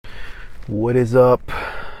What is up?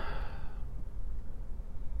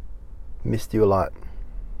 Missed you a lot.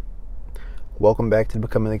 Welcome back to the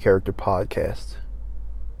Becoming the Character podcast.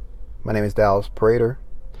 My name is Dallas Prater,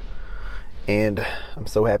 and I'm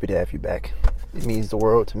so happy to have you back. It means the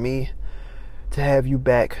world to me to have you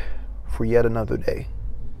back for yet another day,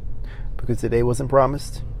 because today wasn't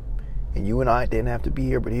promised, and you and I didn't have to be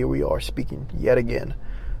here, but here we are speaking yet again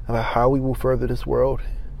about how we will further this world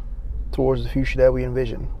towards the future that we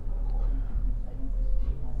envision.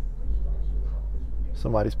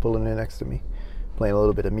 Somebody's pulling in next to me, playing a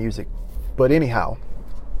little bit of music. But anyhow,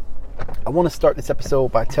 I want to start this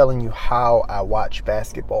episode by telling you how I watch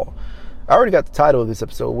basketball. I already got the title of this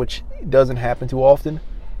episode, which doesn't happen too often,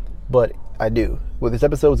 but I do. What this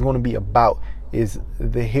episode is going to be about is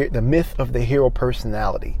the myth of the hero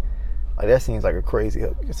personality. Like, that seems like a crazy,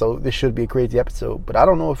 so this should be a crazy episode, but I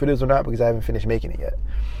don't know if it is or not because I haven't finished making it yet.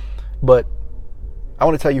 But I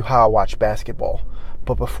want to tell you how I watch basketball.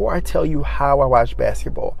 But before I tell you how I watch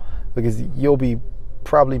basketball, because you'll be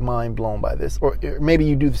probably mind blown by this, or maybe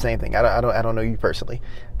you do the same thing. I don't know you personally,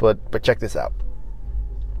 but check this out.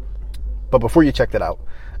 But before you check that out,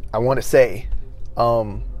 I want to say,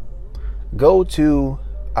 go to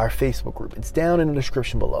our Facebook group. It's down in the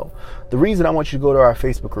description below. The reason I want you to go to our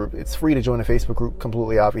Facebook group, it's free to join the Facebook group,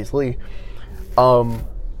 completely obviously.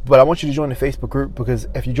 But I want you to join the Facebook group because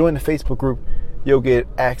if you join the Facebook group, you'll get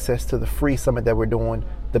access to the free summit that we're doing,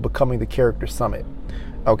 the Becoming the Character Summit.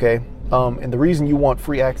 Okay? And the reason you want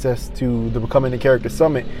free access to the Becoming the Character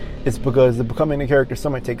Summit is because the Becoming the Character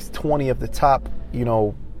Summit takes 20 of the top,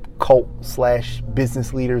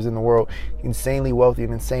 cult/business leaders in the world, insanely wealthy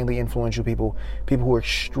and insanely influential people who are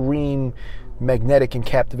extreme, magnetic and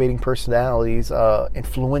captivating personalities,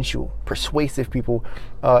 influential, persuasive people,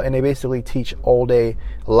 and they basically teach all day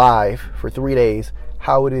live for 3 days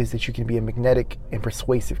how it is that you can be a magnetic and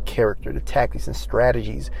persuasive character, the tactics and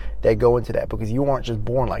strategies that go into that, because you aren't just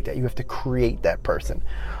born like that. You have to create that person.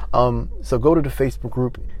 So go to the Facebook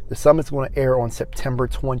group. The summit's going to air on September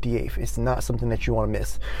 28th. It's not something that you want to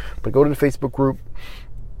miss. But go to the Facebook group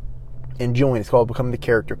and join. It's called Becoming the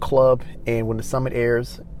Character Club. And when the summit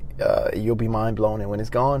airs, you'll be mind blown. And when it's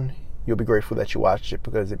gone, you'll be grateful that you watched it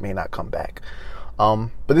because it may not come back. But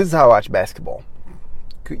this is how I watch basketball.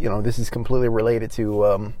 This is completely related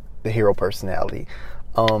to the hero personality.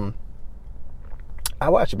 I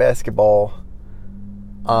watch basketball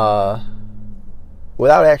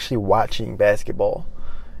without actually watching basketball.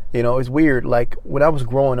 It's weird. Like, when I was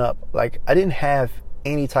growing up, I didn't have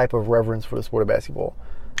any type of reverence for the sport of basketball.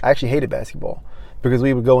 I actually hated basketball because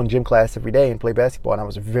we would go in gym class every day and play basketball, and I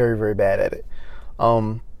was very, very bad at it.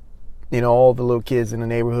 All the little kids in the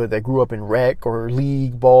neighborhood that grew up in rec or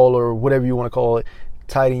league ball or whatever you want to call it,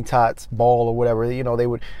 Tidy Tots ball or whatever, they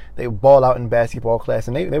would ball out in basketball class,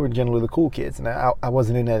 and they were generally the cool kids, and I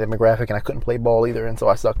wasn't in that demographic, and I couldn't play ball either, and so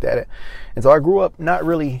I sucked at it. And so I grew up not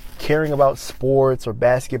really caring about sports or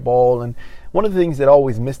basketball. And one of the things that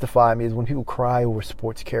always mystified me is when people cry over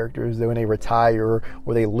sports characters, that when they retire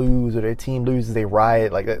or they lose or their team loses, they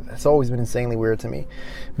riot. Like, that's always been insanely weird to me.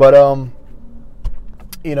 But I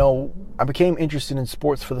became interested in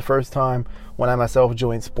sports for the first time when I myself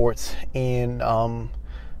joined sports in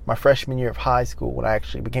my freshman year of high school, when I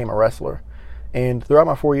actually became a wrestler. And throughout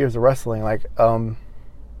my 4 years of wrestling, I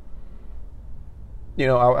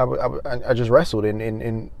just wrestled,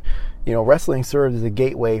 and wrestling served as a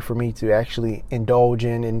gateway for me to actually indulge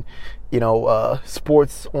in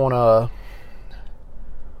sports on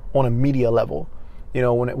a media level.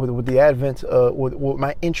 With the advent, with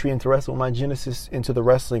my entry into wrestling, my genesis into the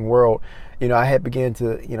wrestling world, I had began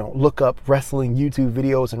to, look up wrestling YouTube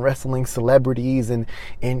videos and wrestling celebrities and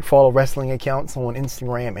follow wrestling accounts on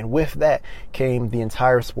Instagram. And with that came the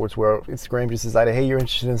entire sports world. Instagram just decided, hey, you're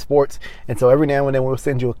interested in sports. And so every now and then we'll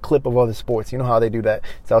send you a clip of other sports. You know how they do that.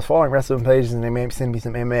 So I was following wrestling pages, and they may send me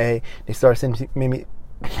some MMA. They start sending me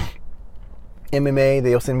MMA.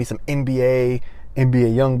 They'll send me some NBA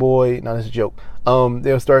YoungBoy. No, that's a joke.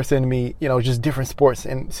 They'll start sending me, just different sports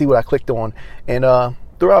and see what I clicked on. And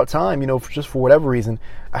throughout time, just for whatever reason,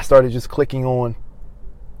 I started just clicking on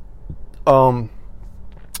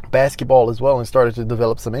basketball as well, and started to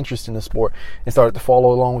develop some interest in the sport and started to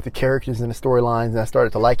follow along with the characters and the storylines, and I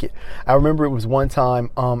started to like it. I remember it was one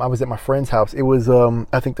time I was at my friend's house. It was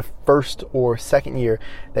I think the first or second year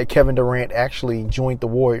that Kevin Durant actually joined the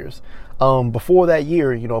Warriors. Before that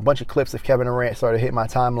year, a bunch of clips of Kevin Durant started hitting my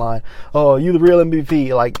timeline. Oh, you the real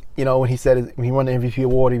MVP. When he said, when he won the MVP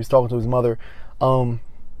award, he was talking to his mother.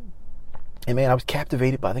 And man, I was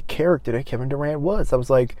captivated by the character that Kevin Durant was. I was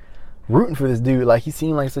like, rooting for this dude. Like, he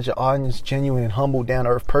seemed like such an honest, genuine, and humble,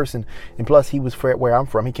 down-to-earth person. And plus, he was from where I'm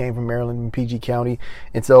from. He came from Maryland in PG County.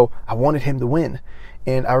 And so I wanted him to win.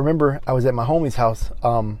 And I remember I was at my homie's house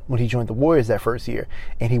when he joined the Warriors that first year.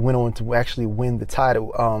 And he went on to actually win the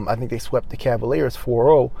title. I think they swept the Cavaliers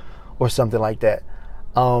 4-0 or something like that.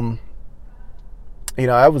 You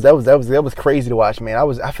know, that was crazy to watch, man.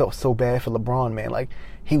 I felt so bad for LeBron, man. Like,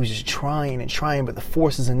 he was just trying, but the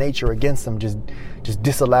forces of nature against him just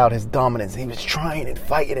disallowed his dominance. He was trying and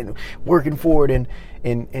fighting and working for it,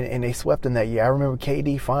 and they swept him that year. I remember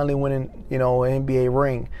KD finally winning, you know, an NBA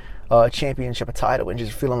ring, championship, a title, and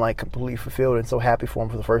just feeling like completely fulfilled and so happy for him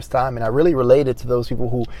for the first time. And I really related to those people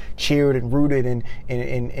who cheered and rooted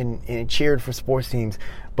and cheered for sports teams.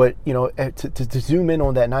 But, you know, to zoom in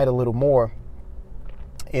on that night a little more,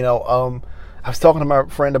 you know, I was talking to my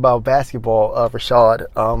friend about basketball,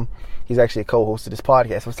 Rashad. He's actually a co-host of this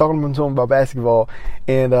podcast. I was talking to him about basketball,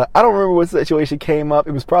 and I don't remember what situation came up.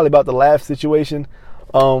 It was probably about the laugh situation.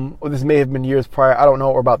 Or this may have been years prior. I don't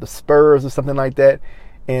know, or about the Spurs or something like that.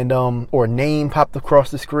 And or a name popped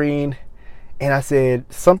across the screen, and I said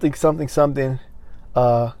something, Kawhi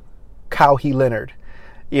Leonard.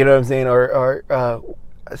 You know what I'm saying? Or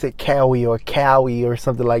I said Cowie or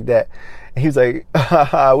something like that. And he was like,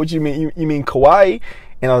 what you mean? You mean Kawhi?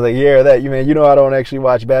 And I was like, yeah, that. You know I don't actually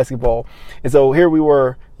watch basketball. And so here we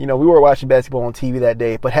were, you know, we were watching basketball on TV that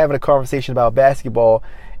day, but having a conversation about basketball.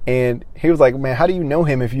 And he was like, man, how do you know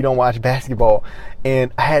him if you don't watch basketball?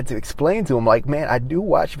 And I had to explain to him, like, man, I do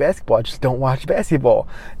watch basketball. I just don't watch basketball.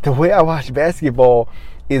 The way I watch basketball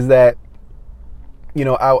is that,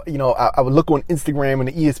 I would look on Instagram and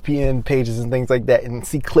the ESPN pages and things like that and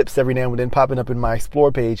see clips every now and then popping up in my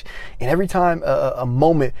Explore page. And every time a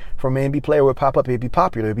moment from an NBA player would pop up, it'd be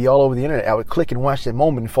popular. It'd be all over the internet. I would click and watch that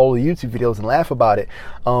moment and follow the YouTube videos and laugh about it.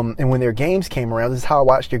 And when their games came around, this is how I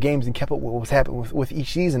watched their games and kept up with what was happening with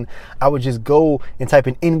each season. I would just go and type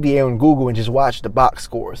in NBA on Google and just watch the box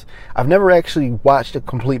scores. I've never actually watched a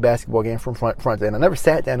complete basketball game from front to end. I never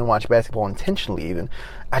sat down and watched basketball intentionally even.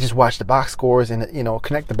 I just watched the box scores and, you know,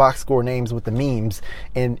 connect the box score names with the memes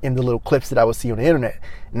and the little clips that I would see on the internet.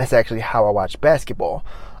 And that's actually how I watch basketball.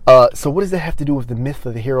 So what does that have to do with the myth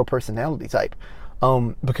of the hero personality type?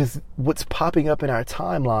 Because what's popping up in our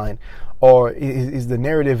timeline is the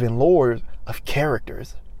narrative and lore of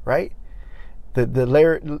characters, right? The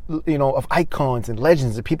layer, you know, of icons and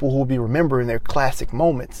legends and people who will be remembering their classic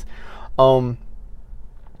moments. Man,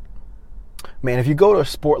 if you go to a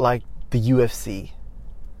sport like the UFC,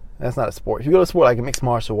 that's not a sport. If you go to a sport like a mixed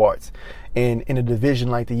martial arts and in a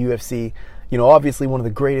division like the UFC, you know, obviously one of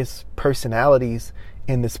the greatest personalities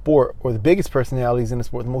in the sport, or the biggest personalities in the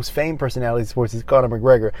sport, the most famed personalities in sports, is Conor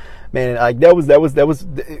McGregor. Man, like that was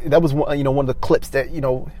one, you know, one of the clips that, you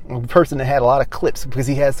know, a person that had a lot of clips because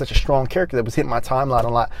he had such a strong character that was hitting my timeline a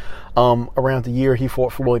lot around the year he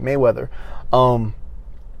fought Floyd Mayweather. I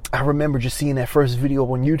remember just seeing that first video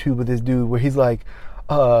on YouTube of this dude where he's like,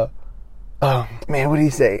 man, what did he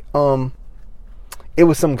say? It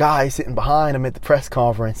was some guy sitting behind him at the press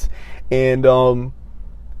conference, and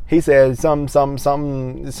he said something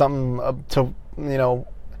to, you know,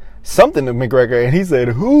 something to McGregor, and he said,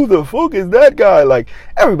 "Who the fuck is that guy?" Like,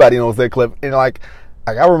 everybody knows that clip, and like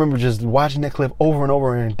I remember just watching that clip over and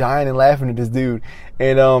over and dying and laughing at this dude.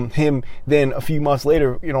 And him then a few months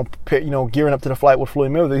later, gearing up to the fight with Floyd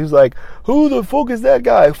Mayweather, he was like, "Who the fuck is that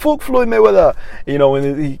guy? Fuck Floyd Mayweather." You know,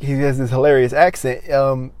 and he has this hilarious accent.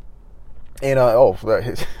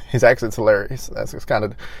 His accent's hilarious. It's kind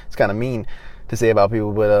of mean to say about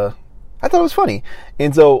people, but I thought it was funny.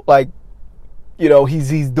 And so, like, you know,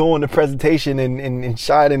 he's doing the presentation and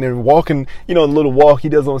shining and walking, you know, the little walk he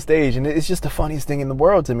does on stage, and it's just the funniest thing in the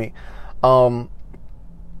world to me. And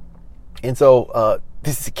so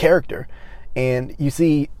this is a character, and you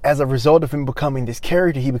see, as a result of him becoming this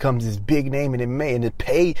character, he becomes this big name, and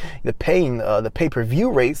the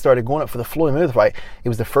pay-per-view rate started going up for the Floyd Mayweather fight. It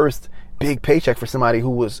was the first big paycheck for somebody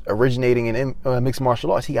who was originating in mixed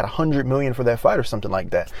martial arts. He got $100 million for that fight or something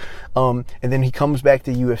like that. And then he comes back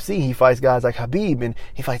to UFC. He fights guys like Khabib, and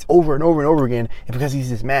he fights over and over and over again. And because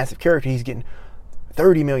he's this massive character, he's getting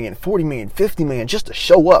 $30 million, $40 million, $50 million just to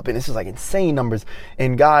show up. And this is like insane numbers.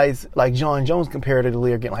 And guys like Jon Jones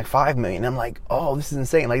comparatively are getting like $5 million. I'm like, oh, this is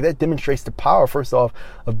insane. Like, that demonstrates the power, first off,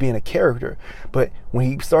 of being a character. But when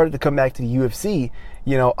he started to come back to the UFC,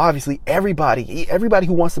 you know, obviously everybody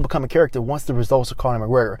who wants to become a character wants the results of Conor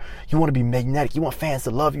McGregor. You want to be magnetic. You want fans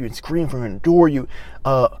to love you and scream for you and adore you.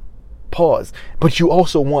 Pause. But you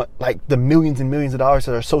also want like the millions and millions of dollars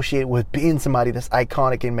that are associated with being somebody that's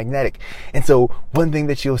iconic and magnetic. And so one thing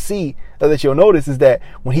that you'll see, that you'll notice, is that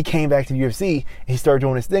when he came back to the UFC, he started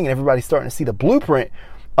doing his thing, and everybody's starting to see the blueprint.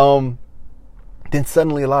 Then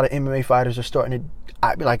suddenly a lot of MMA fighters are starting to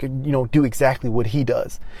do exactly what he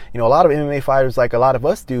does. A lot of MMA fighters, like a lot of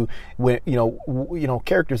us do, when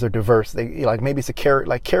characters are diverse. They like, maybe it's a character,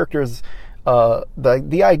 like characters.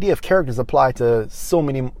 The idea of characters apply to so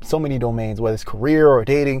many domains, whether it's career or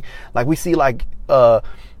dating. Like we see like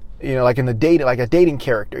in the dating, like a dating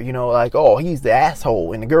character, like, oh, he's the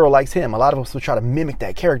asshole and the girl likes him. A lot of us will try to mimic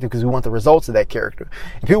that character because we want the results of that character.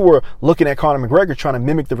 If people were looking at Conor McGregor trying to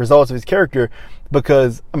mimic the results of his character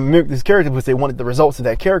because they wanted the results of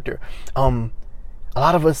that character. A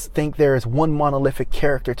lot of us think there is one monolithic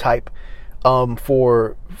character type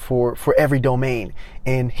for every domain,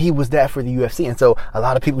 and he was that for the UFC. And so a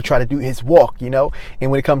lot of people try to do his walk, and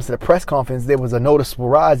when it comes to the press conference, there was a noticeable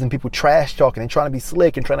rise in people trash talking and trying to be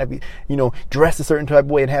slick and trying to be, dress a certain type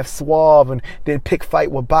of way and have suave and then pick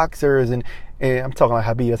fight with boxers, and I'm talking like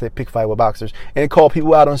Habib, I said pick fight with boxers, and call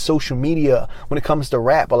people out on social media. When it comes to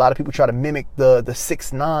rap, a lot of people try to mimic the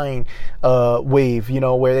 6ix9ine wave,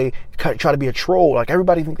 where they try to be a troll. Like,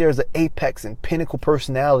 everybody think there's an apex and pinnacle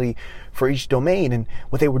personality for each domain, and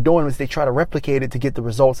what they were doing was they try to replicate it to get the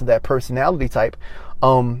results of that personality type.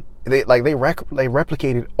 They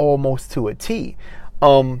replicated almost to a T.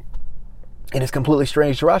 And it's completely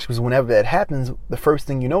strange to watch, because whenever that happens, the first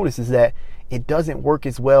thing you notice is that it doesn't work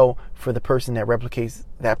as well for the person that replicates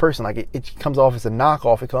that person. Like, it comes off as a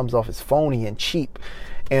knockoff. It comes off as phony and cheap.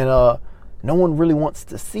 And no one really wants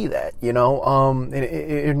to see that, and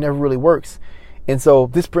it never really works. And so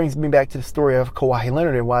this brings me back to the story of Kawhi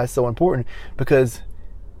Leonard and why it's so important, because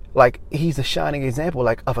like, he's a shining example,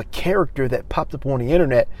 like, of a character that popped up on the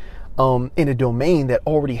internet in a domain that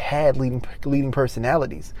already had leading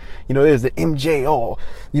personalities. There's the MJ,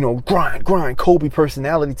 grind, Kobe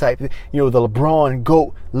personality type, the LeBron,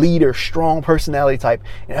 GOAT, leader, strong personality type.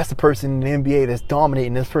 And that's the person in the NBA that's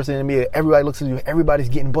dominating. This person in the NBA, everybody looks at you, everybody's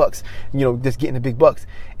getting bucks, just getting the big bucks.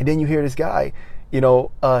 And then you hear this guy,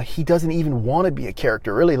 he doesn't even want to be a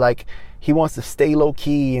character, really. Like, he wants to stay low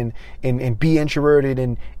key and be introverted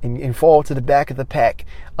and fall to the back of the pack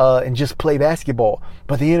and just play basketball.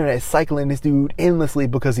 But the internet is cycling this dude endlessly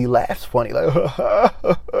because he laughs funny, like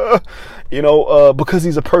because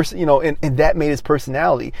he's a person, and that made his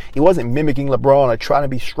personality. He wasn't mimicking LeBron or trying to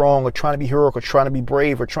be strong or trying to be heroic or trying to be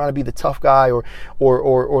brave or trying to be the tough guy or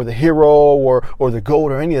the hero or the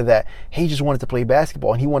GOAT or any of that. He just wanted to play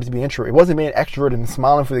basketball, and he wanted to be introverted. It wasn't being extroverted and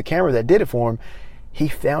smiling for the camera that did it for him. He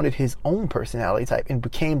founded his own personality type and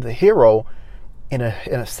became the hero in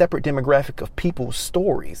a separate demographic of people's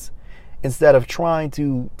stories, instead of trying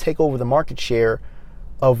to take over the market share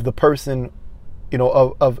of the person,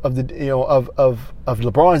 of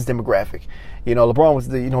LeBron's demographic. LeBron was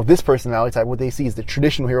this personality type. What they see is the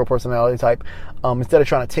traditional hero personality type. Instead of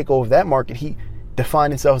trying to take over that market, he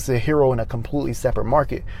defined himself as a hero in a completely separate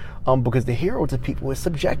market. Because the hero to people is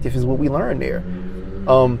subjective, is what we learned there.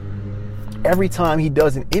 Every time he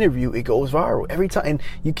does an interview, it goes viral. Every time, and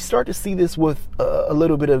you can start to see this with a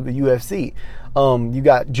little bit of the UFC. You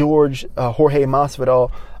got Jorge Masvidal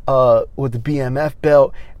with the BMF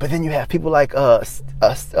belt, but then you have people like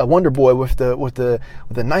Wonder Boy with the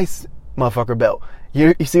nice motherfucker belt.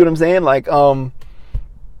 You see what I'm saying? Like, then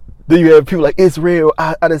you have people like Israel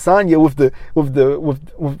Adesanya with the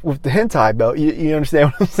hentai belt. You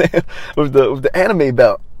understand what I'm saying? with the anime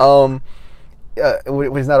belt.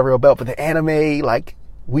 It's not a real belt, but the anime, like,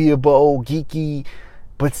 weeaboo, geeky,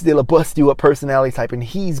 but still a bust you up personality type, and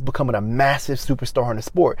he's becoming a massive superstar in the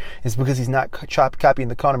sport. It's because he's not copying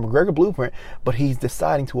the Conor McGregor blueprint, but he's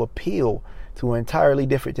deciding to appeal to an entirely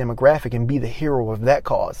different demographic and be the hero of that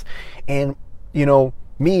cause. And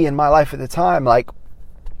me in my life at the time, like,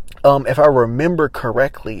 if I remember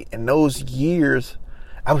correctly, in those years,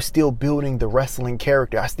 I was still building the wrestling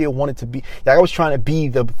character. I still wanted to be, like, I was trying to be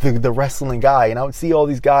the wrestling guy. And I would see all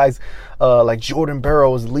these guys like Jordan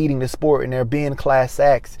Burroughs leading the sport, and they're being class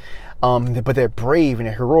acts. But they're brave and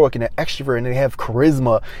they're heroic and they're extrovert and they have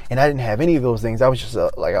charisma. And I didn't have any of those things. I was just a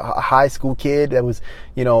high school kid that was,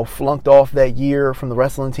 flunked off that year from the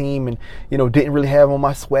wrestling team and, didn't really have all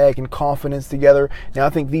my swag and confidence together. Now, I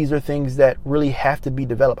think these are things that really have to be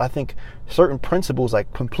developed. I think certain principles,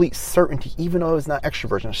 like complete certainty, even though it's not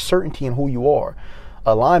extroversion, certainty in who you are,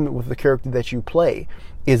 alignment with the character that you play,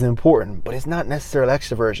 is important, but it's not necessarily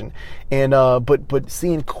extroversion. And but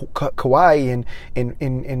seeing Kawhi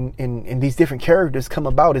and these different characters come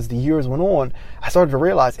about as the years went on, I started to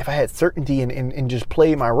realize if I had certainty and just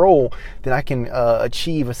played my role, then I can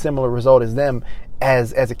achieve a similar result as them,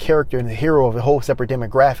 as a character and the hero of a whole separate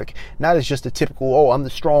demographic. Not as just a typical, oh, I'm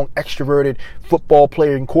the strong, extroverted football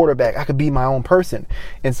player and quarterback. I could be my own person.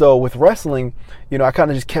 And so with wrestling, I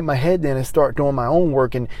kind of just kept my head down and start doing my own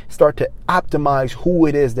work and start to optimize who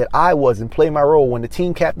it is that I was and play my role. When the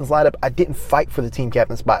team captains lined up, I didn't fight for the team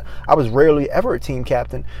captain spot. I was rarely ever a team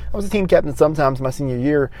captain. I was a team captain sometimes my senior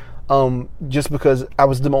year, just because I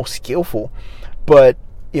was the most skillful. But,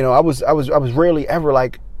 I was rarely ever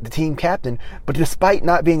like the team captain. But despite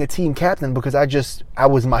not being a team captain, because I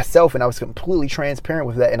was myself and I was completely transparent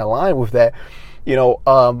with that and aligned with that,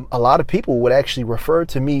 a lot of people would actually refer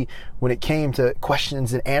to me when it came to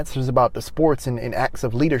questions and answers about the sports and acts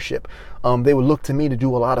of leadership. They would look to me to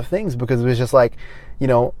do a lot of things, because it was just like,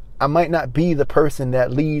 I might not be the person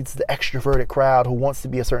that leads the extroverted crowd who wants to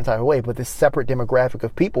be a certain type of way, but this separate demographic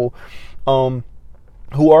of people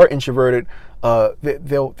who are introverted,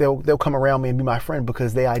 they'll come around me and be my friend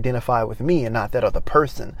because they identify with me and not that other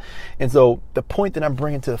person. And so the point that I'm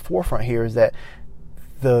bringing to the forefront here is that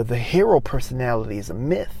the hero personality is a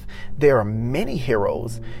myth. There are many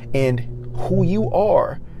heroes, and who you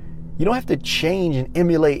are, you don't have to change and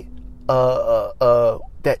emulate that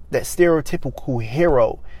stereotypical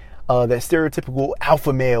hero, that stereotypical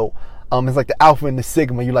alpha male. It's like the alpha and the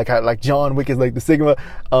sigma. You like John Wick is like the sigma.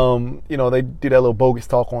 They do that little bogus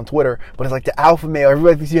talk on Twitter, but it's like the alpha male.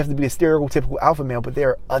 Everybody thinks you have to be a stereotypical alpha male, but there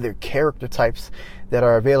are other character types that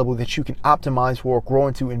are available that you can optimize for, grow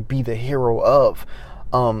into, and be the hero of.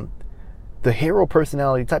 The hero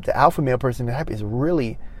personality type, the alpha male personality type, is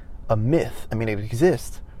really a myth. I mean, it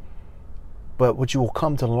exists, but what you will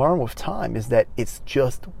come to learn with time is that it's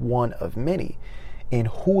just one of many, and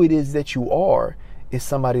who it is that you are is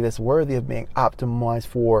somebody that's worthy of being optimized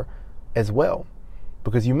for as well.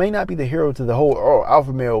 Because you may not be the hero to the whole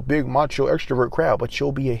alpha male, big macho extrovert crowd, but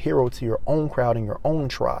you'll be a hero to your own crowd and your own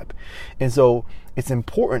tribe. And so it's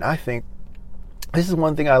important, I think. This is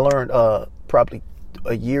one thing I learned probably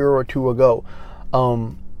a year or two ago.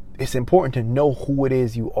 It's important to know who it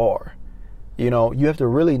is you are. You have to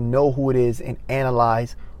really know who it is and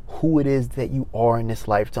analyze who it is that you are in this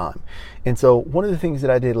lifetime. And so one of the things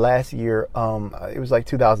that I did last year, it was like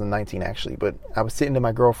 2019 actually, but I was sitting in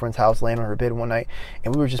my girlfriend's house, laying on her bed one night,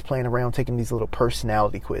 and we were just playing around, taking these little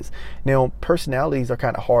personality quiz. Now, personalities are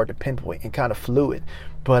kind of hard to pinpoint and kind of fluid,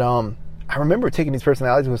 but I remember taking these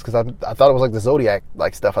personality quizzes because I thought it was like the Zodiac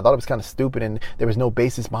like stuff. I thought it was kind of stupid and there was no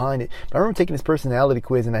basis behind it. But I remember taking this personality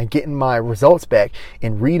quiz and getting my results back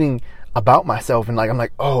and reading about myself, and I'm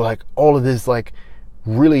like, oh, like all of this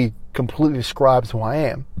really completely describes who I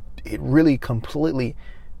am. It really completely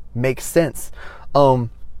makes sense. And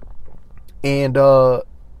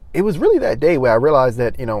it was really that day where I realized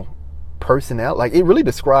that, personality, it really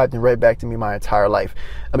described and read back to me my entire life.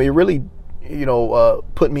 I mean, it really,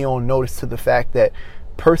 put me on notice to the fact that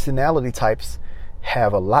personality types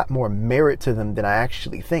have a lot more merit to them than I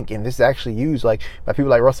actually think. And this is actually used by people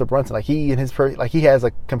like Russell Brunson. He has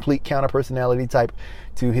a complete counter personality type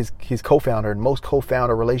to his co-founder, and most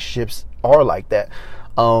co-founder relationships are like that.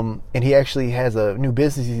 And he actually has a new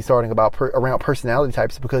business he's starting around personality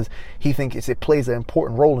types, because he thinks it plays an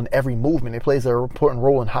important role in every movement. It plays an important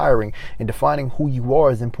role in hiring, and defining who you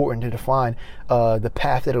are is important to define the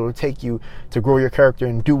path that it will take you to grow your character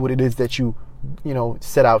and do what it is that you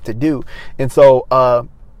set out to do. And so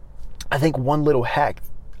I think one little hack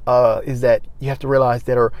is that you have to realize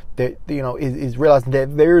is realizing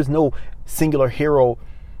that there is no singular hero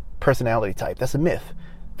personality type. That's a myth.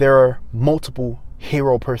 There are multiple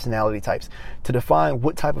hero personality types. To define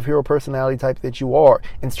what type of hero personality type that you are,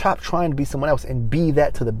 and stop trying to be someone else and be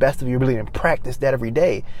that to the best of your ability, and practice that every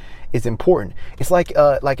day, is important. It's like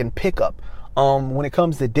in pickup. When it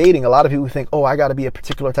comes to dating, a lot of people think, oh, I got to be a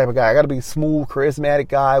particular type of guy. I got to be a smooth, charismatic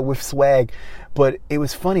guy with swag. But it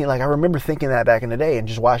was funny. I remember thinking that back in the day and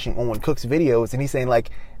just watching Owen Cook's videos. And he's saying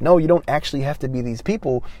no, you don't actually have to be these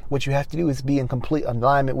people. What you have to do is be in complete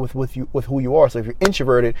alignment with who you are. So if you're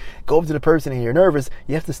introverted, go up to the person and you're nervous,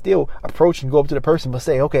 you have to still approach and go up to the person, but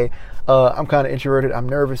say, okay, I'm kind of introverted, I'm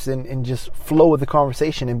nervous, and just flow with the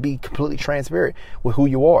conversation and be completely transparent with who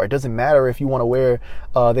you are. It doesn't matter if you want to wear,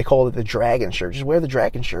 they call it the dragon shirt. Just wear the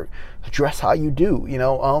dragon shirt. Dress how you do.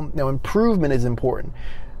 Now improvement is important.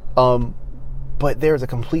 but there's a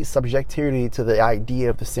complete subjectivity to the idea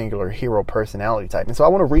of the singular hero personality type. And so I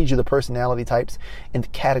want to read you the personality types and the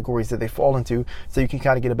categories that they fall into, so you can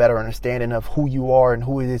kind of get a better understanding of who you are and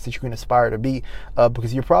who it is that you can aspire to be,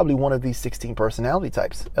 because you're probably one of these 16 personality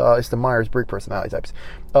types. It's the Myers-Briggs personality types.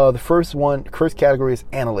 The first category is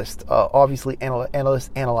analyst. Obviously, analysts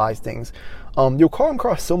analyze things. You'll come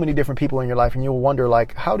across so many different people in your life, and you'll wonder,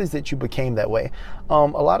 like, how does it you became that way? A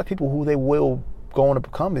lot of people who they will go on to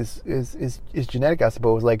become is genetic, I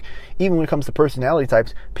suppose. Like, even when it comes to personality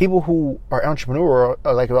types, people who are entrepreneur,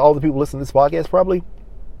 like all the people listening to this podcast,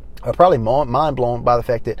 are probably mind blown by the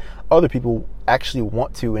fact that other people actually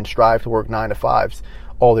want to and strive to work 9 to 5s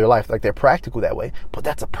all their life. Like, they're practical that way, but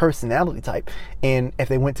that's a personality type. And if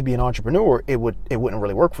they went to be an entrepreneur, it wouldn't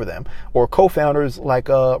really work for them. Or co-founders like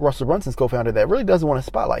Russell Brunson's co-founder that really doesn't want a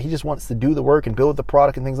spotlight. He just wants to do the work and build the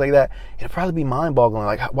product and things like that. It'll probably be mind-boggling.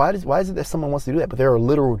 Like, why is it that someone wants to do that? But there are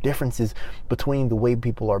literal differences between the way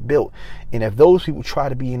people are built. And if those people try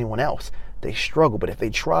to be anyone else, they struggle. But if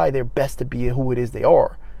they try their best to be who it is they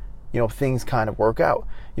are, things kind of work out.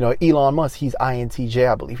 Elon Musk, he's INTJ,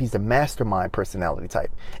 I believe. He's the mastermind personality type.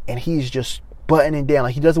 And he's just buttoning down.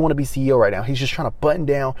 Like, he doesn't want to be CEO right now. He's just trying to button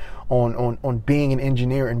down on being an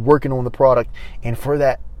engineer and working on the product. And for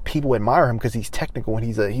that, people admire him because he's technical, and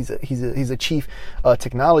he's a chief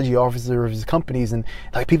technology officer of his companies, and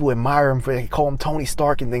like, people admire him they call him Tony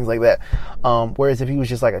Stark and things like that. Whereas if he was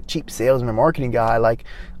just like a cheap salesman, marketing guy, like,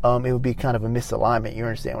 it would be kind of a misalignment. You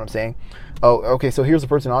understand what I'm saying? Oh, okay. So here's the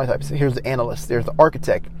personality types. Here's the analyst. There's the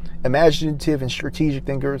architect, imaginative and strategic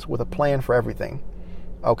thinkers with a plan for everything.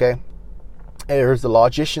 Okay. There's the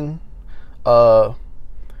logician,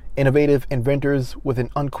 innovative inventors with an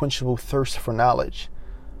unquenchable thirst for knowledge.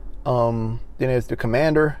 Then there's the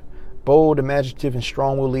commander, bold, imaginative, and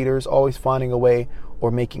strong-willed leaders, always finding a way or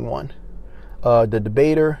making one. The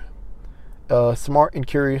debater, smart and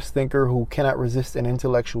curious thinker who cannot resist an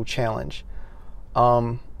intellectual challenge.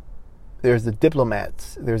 There's the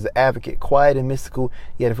diplomats. There's the advocate, quiet and mystical,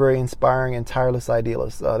 yet very inspiring and tireless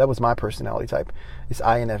idealist. That was my personality type. It's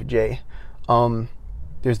INFJ.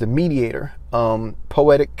 There's the mediator,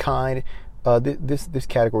 poetic, kind. This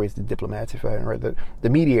category is the diplomats, if I haven't read that.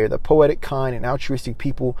 The mediator, the poetic, kind, and altruistic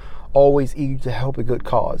people, always eager to help a good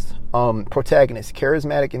cause. Protagonist,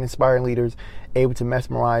 charismatic and inspiring leaders, able to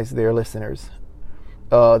mesmerize their listeners.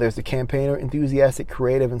 There's the campaigner, enthusiastic,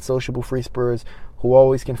 creative, and sociable free spirits who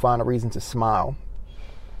always can find a reason to smile.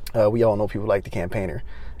 We all know people like the campaigner.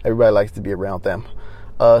 Everybody likes to be around them.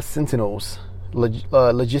 Sentinels,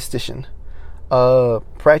 logistician.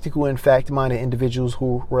 Practical and fact-minded individuals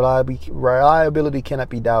who reliability cannot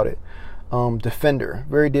be doubted. Defender,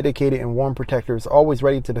 very dedicated and warm protectors, always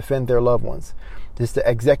ready to defend their loved ones. This is the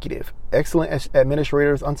executive, excellent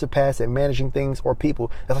administrators, unsurpassed at managing things or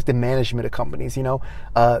people. That's like the management of companies,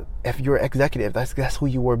 If you're an executive, that's who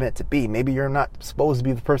you were meant to be. Maybe you're not supposed to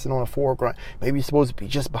be the person on the forefront. Maybe you're supposed to be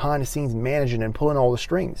just behind the scenes managing and pulling all the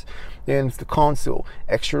strings. Then it's the consul,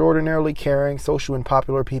 extraordinarily caring, social and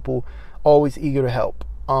popular people, always eager to help.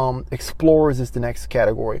 Explorers is the next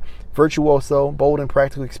category. Virtuoso, bold and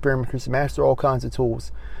practical experimenters, master all kinds of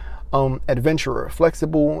tools. Adventurer,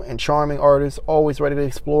 flexible and charming artist, always ready to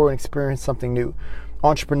explore and experience something new.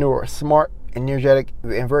 Entrepreneur, smart, energetic,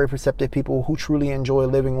 and very perceptive people who truly enjoy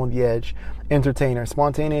living on the edge. Entertainer,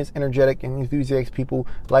 spontaneous, energetic, and enthusiastic people.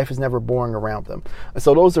 Life is never boring around them.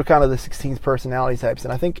 So those are kind of the 16 personality types,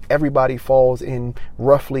 and I think everybody falls in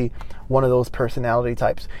roughly one of those personality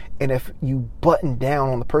types. And if you button down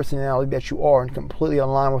on the personality that you are and completely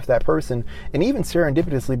align with that person, and even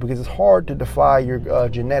serendipitously, because it's hard to defy your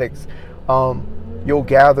genetics, you'll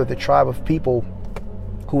gather the tribe of people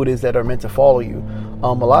who it is that are meant to follow you.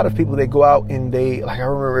 A lot of people, they go out and I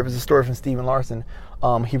remember it was a story from Steven Larson.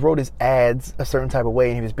 He wrote his ads a certain type of way,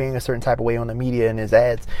 and he was being a certain type of way on the media in his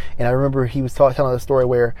ads. And I remember he was telling a story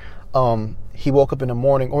where he woke up in the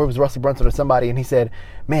morning, or it was Russell Brunson or somebody, and he said,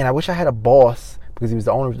 man, I wish I had a boss, because he was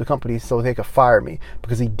the owner of the company, so they could fire me,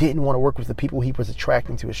 because he didn't want to work with the people he was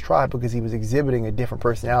attracting to his tribe, because he was exhibiting a different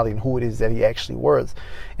personality and who it is that he actually was.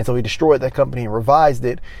 And so he destroyed that company and revised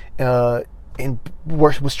it, and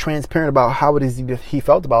was transparent about how it is he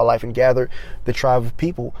felt about life, and gathered the tribe of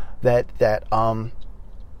people that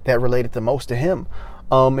related the most to him.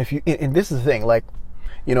 And this is the thing,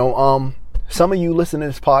 some of you listen to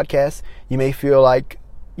this podcast, you may feel like,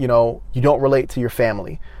 you don't relate to your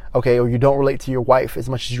family, okay, or you don't relate to your wife as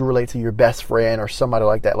much as you relate to your best friend or somebody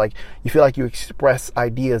like that. Like, you feel like you express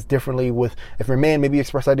ideas differently if you're a man, maybe you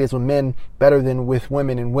express ideas with men better than with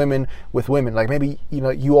women, and women with women. Like, maybe,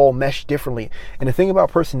 you all mesh differently. And the thing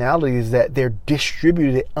about personality is that they're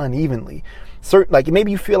distributed unevenly. certain, like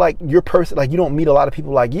maybe you feel like your person, like you don't meet a lot of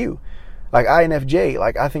people like you. Like INFJ,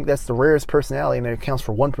 like I think that's the rarest personality, and it accounts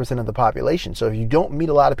for 1% of the population. So if you don't meet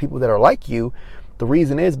a lot of people that are like you, the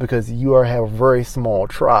reason is because you have a very small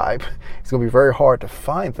tribe. It's going to be very hard to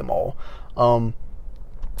find them all. And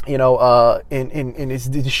it's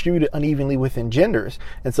distributed unevenly within genders.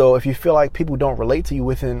 And so if you feel like people don't relate to you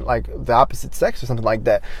within like the opposite sex or something like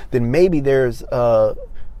that, then maybe there's a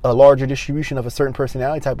larger distribution of a certain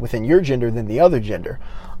personality type within your gender than the other gender.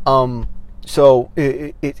 So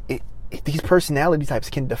these personality types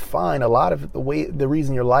can define a lot of the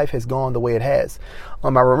reason your life has gone the way it has. I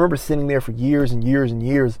remember sitting there for years and years and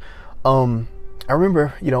years. I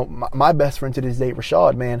remember, my best friend to this day,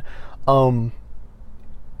 Rashad, man,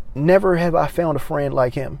 never have I found a friend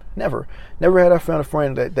like him. Never had I found a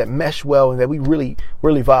friend that meshed well and that we really,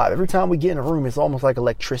 really vibe. Every time we get in a room, it's almost like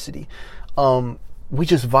electricity. We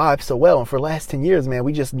just vibe so well. And for the last 10 years, man,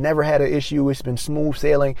 we just never had an issue. It's been smooth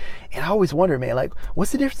sailing. And I always wonder, man, like,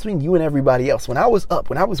 what's the difference between you and everybody else? When I was up,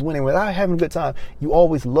 when I was winning, when I was having a good time, you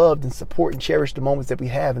always loved and support and cherished the moments that we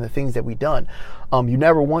have and the things that we done. You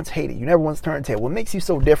never once hated. You never once turned tail. What makes you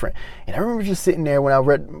so different? And I remember just sitting there when I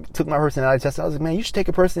took my personality test. I was like, man, you should take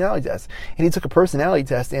a personality test. And he took a personality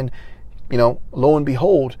test. And, lo and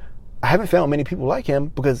behold, I haven't found many people like him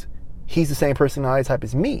because he's the same personality type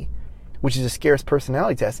as me, which is a scarce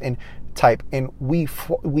personality test and type. And we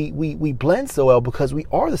blend so well because we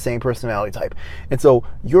are the same personality type. And so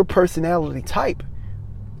your personality type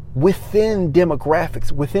within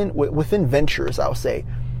demographics, within ventures, I'll say,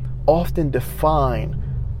 often define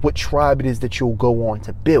what tribe it is that you'll go on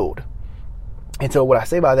to build. And so what I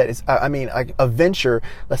say by that is, like a venture,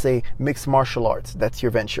 let's say mixed martial arts, that's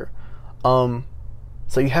your venture.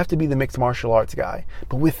 So you have to be the mixed martial arts guy.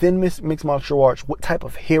 But within mixed martial arts, what type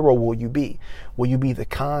of hero will you be? Will you be the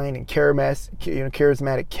kind and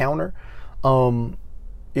charismatic counter? Who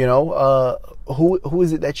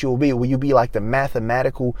is it that you'll be? Will you be like the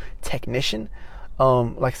mathematical technician?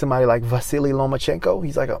 Like somebody like Vasily Lomachenko?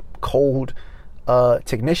 He's like a cold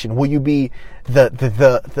technician. Will you be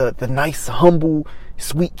the nice, humble,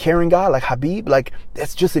 sweet, caring guy like Khabib? Like,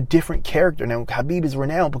 that's just a different character. Now, Khabib is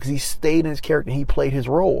renowned because he stayed in his character and he played his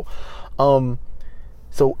role.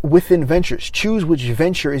 So within ventures, choose which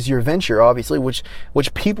venture is your venture, obviously, which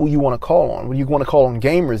people you want to call on. When you want to call on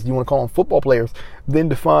gamers, you want to call on football players, then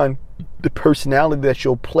define the personality that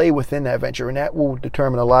you'll play within that venture. And that will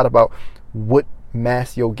determine a lot about what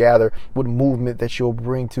mass you'll gather, what movement that you'll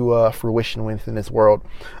bring to fruition within this world.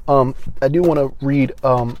 I do want to read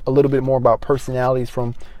a little bit more about personalities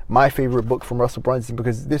from my favorite book from Russell Brunson,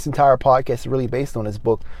 because this entire podcast is really based on this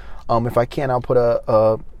book. If I can, I'll put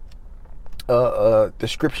a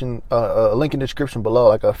description, a link in the description below,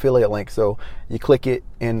 like an affiliate link. So you click it,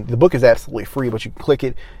 and the book is absolutely free, but you can click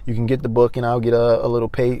it, you can get the book, and I'll get a little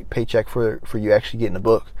paycheck for you actually getting the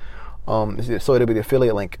book. So it'll be the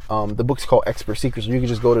affiliate link. The book's called Expert Secrets. You can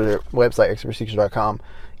just go to their website, expertsecrets.com,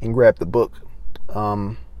 and grab the book.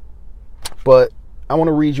 But I want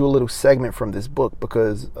to read you a little segment from this book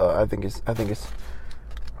because I think it's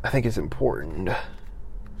important.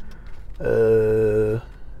 If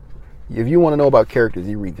you want to know about characters,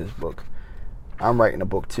 you read this book. I'm writing a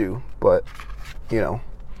book too, but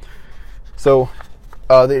so.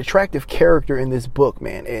 The attractive character in this book,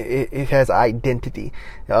 man, it has identity.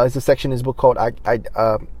 There's a section in this book called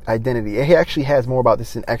Identity. He actually has more about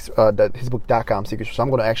this in his book, .com Secrets. So I'm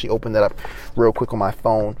going to actually open that up real quick on my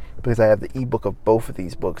phone because I have the ebook of both of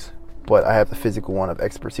these books, but I have the physical one of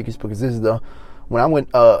Expert Secrets because this is when I went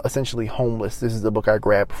essentially homeless, this is the book I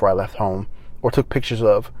grabbed before I left home, or took pictures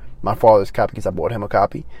of my father's copy because I bought him a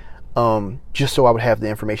copy, just so I would have the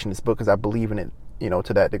information in this book because I believe in it,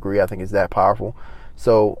 to that degree. I think it's that powerful.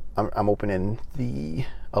 So I'm opening the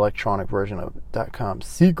electronic version of .com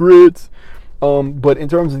Secrets. But in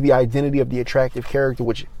terms of the identity of the attractive character,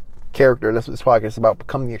 that's what this podcast is about,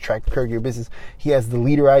 becoming the attractive character of your business. He has the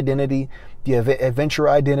leader identity, the adventure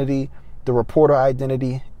identity, the reporter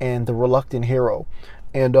identity, and the reluctant hero.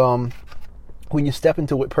 And when you step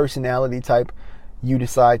into what personality type you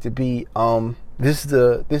decide to be, this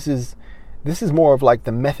is more of like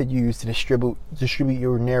the method you use to distribute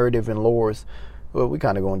your narrative and lores. Well, we're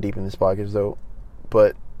kind of going deep in this podcast, though,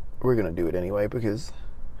 but we're going to do it anyway because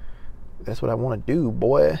that's what I want to do,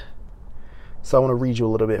 boy. So I want to read you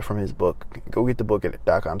a little bit from his book. Go get the book at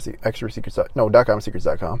 .com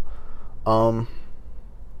Secrets.com.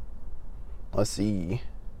 Let's see.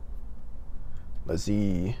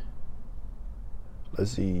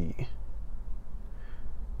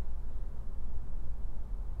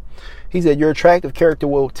 He said, your attractive character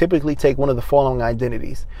will typically take one of the following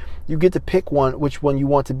identities. You get to pick which one you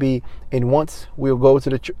want to be, and once we go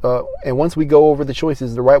over the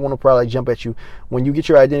choices, the right one will probably jump at you. When you get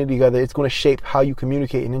your identity together, it's going to shape how you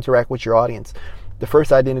communicate and interact with your audience. The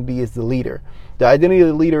first identity is the leader. The identity of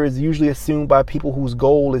the leader is usually assumed by people whose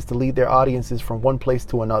goal is to lead their audiences from one place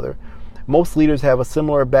to another. Most leaders have a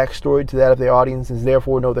similar backstory to that of their audiences,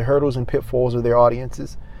 therefore know the hurdles and pitfalls of their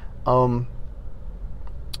audiences.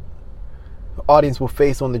 Audience will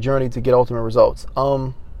face on the journey to get ultimate results.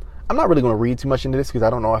 I'm not really going to read too much into this because I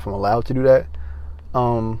don't know if I'm allowed to do that.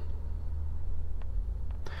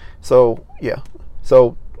 So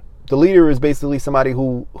the leader is basically somebody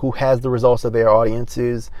who has the results of their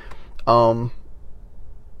audiences. They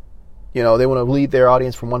want to lead their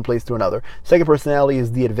audience from one place to another. Second personality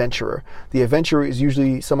is the adventurer. The adventurer is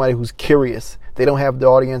usually somebody who's curious. They don't have the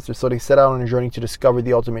audience, so they set out on a journey to discover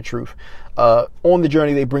the ultimate truth. On the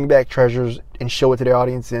journey, they bring back treasures and show it to their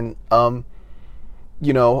audience. And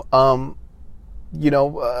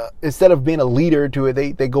instead of being a leader to it,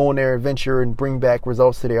 they go on their adventure and bring back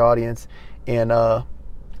results to their audience, and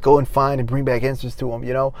go and find and bring back answers to them,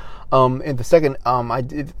 And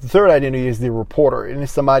the third identity is the reporter. And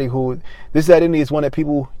it's somebody this identity is one that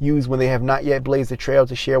people use when they have not yet blazed a trail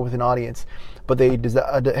to share with an audience, but they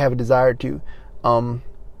have a desire to.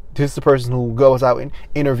 This is the person who goes out and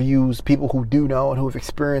interviews people who do know and who have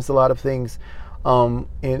experienced a lot of things. And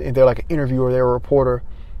they're like an interviewer, they're a reporter.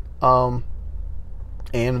 And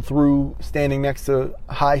through standing next to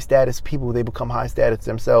high status people, they become high status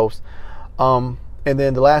themselves. And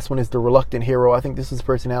then the last one is the reluctant hero. I think this is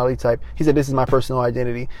personality type. He said, this is my personal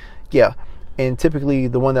identity. Yeah. And typically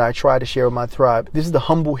the one that I try to share with my tribe. This is the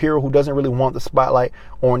humble hero who doesn't really want the spotlight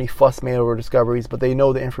or any fuss made over discoveries, but they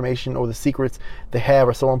know the information or the secrets they have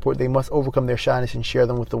are so important they must overcome their shyness and share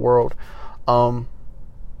them with the world.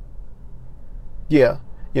 This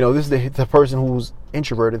is the person who's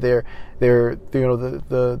introverted. They're the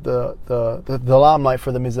limelight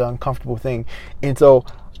for them is an uncomfortable thing. And so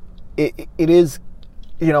it is,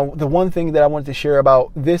 the one thing that I wanted to share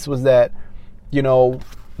about this was that,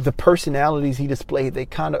 the personalities he displayed, they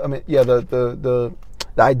kind of, the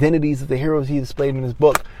identities of the heroes he displayed in his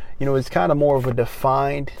book, is kind of more of a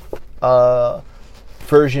defined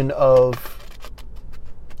version of,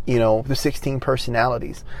 the 16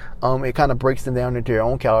 personalities. It kind of breaks them down into their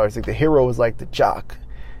own categories. Like the hero is like the jock,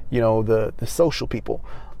 the social people.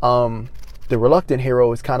 The reluctant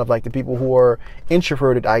hero is kind of like the people who are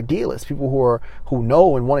introverted idealists, people who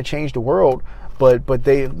know and want to change the world, but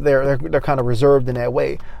they're kind of reserved in that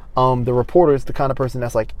way. The reporter is the kind of person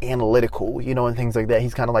that's like analytical, and things like that.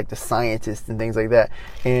 He's kind of like the scientist and things like that.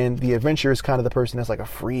 And the adventurer is kind of the person that's like a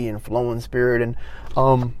free and flowing spirit. And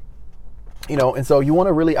and so you want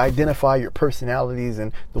to really identify your personalities,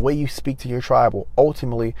 and the way you speak to your tribe will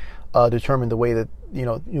ultimately determine the way that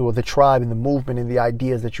the tribe and the movement and the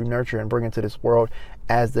ideas that you nurture and bring into this world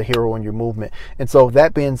as the hero in your movement. And so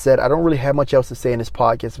that being said, I don't really have much else to say in this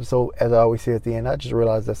podcast. So as I always say at the end, I just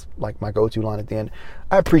realized that's like my go-to line at the end.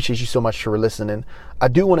 I appreciate you so much for listening. I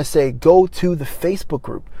do want to say, go to the Facebook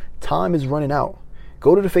group. Time is running out.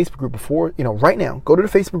 Go to the Facebook group right now. Go to the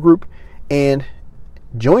Facebook group and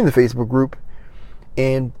join the Facebook group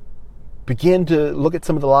and begin to look at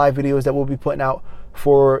some of the live videos that we'll be putting out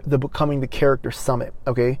for the Becoming the Character Summit.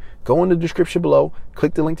 Okay, go in the description below,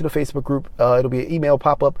 click the link to the Facebook group. It'll be an email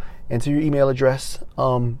pop-up, enter your email address.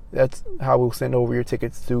 That's how we'll send over your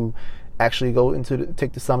tickets to actually go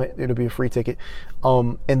take the summit. It'll be a free ticket.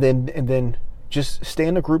 And then just stay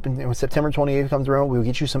in the group, and when September 28th comes around, we'll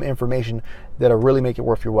get you some information that'll really make it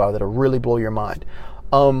worth your while, that'll really blow your mind.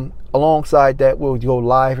 Alongside that, we'll go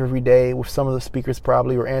live every day with some of the speakers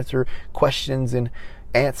probably, or answer questions and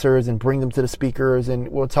answers and bring them to the speakers, and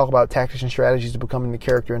we'll talk about tactics and strategies to becoming the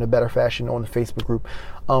character in a better fashion on the Facebook group.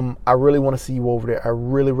 I really want to see you over there. I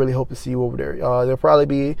really, really hope to see you over there. There'll probably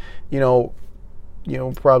be,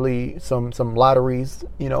 probably some lotteries,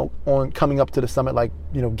 on coming up to the summit, like,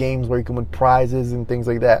 games where you can win prizes and things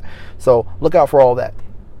like that. So look out for all that.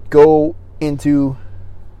 Go into,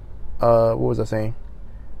 what was I saying?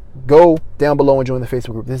 Go down below and join the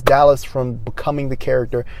Facebook group. This is Dallas from Becoming the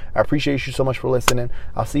Character. I appreciate you so much for listening.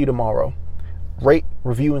 I'll see you tomorrow. Rate,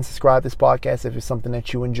 review, and subscribe to this podcast if it's something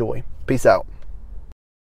that you enjoy. Peace out.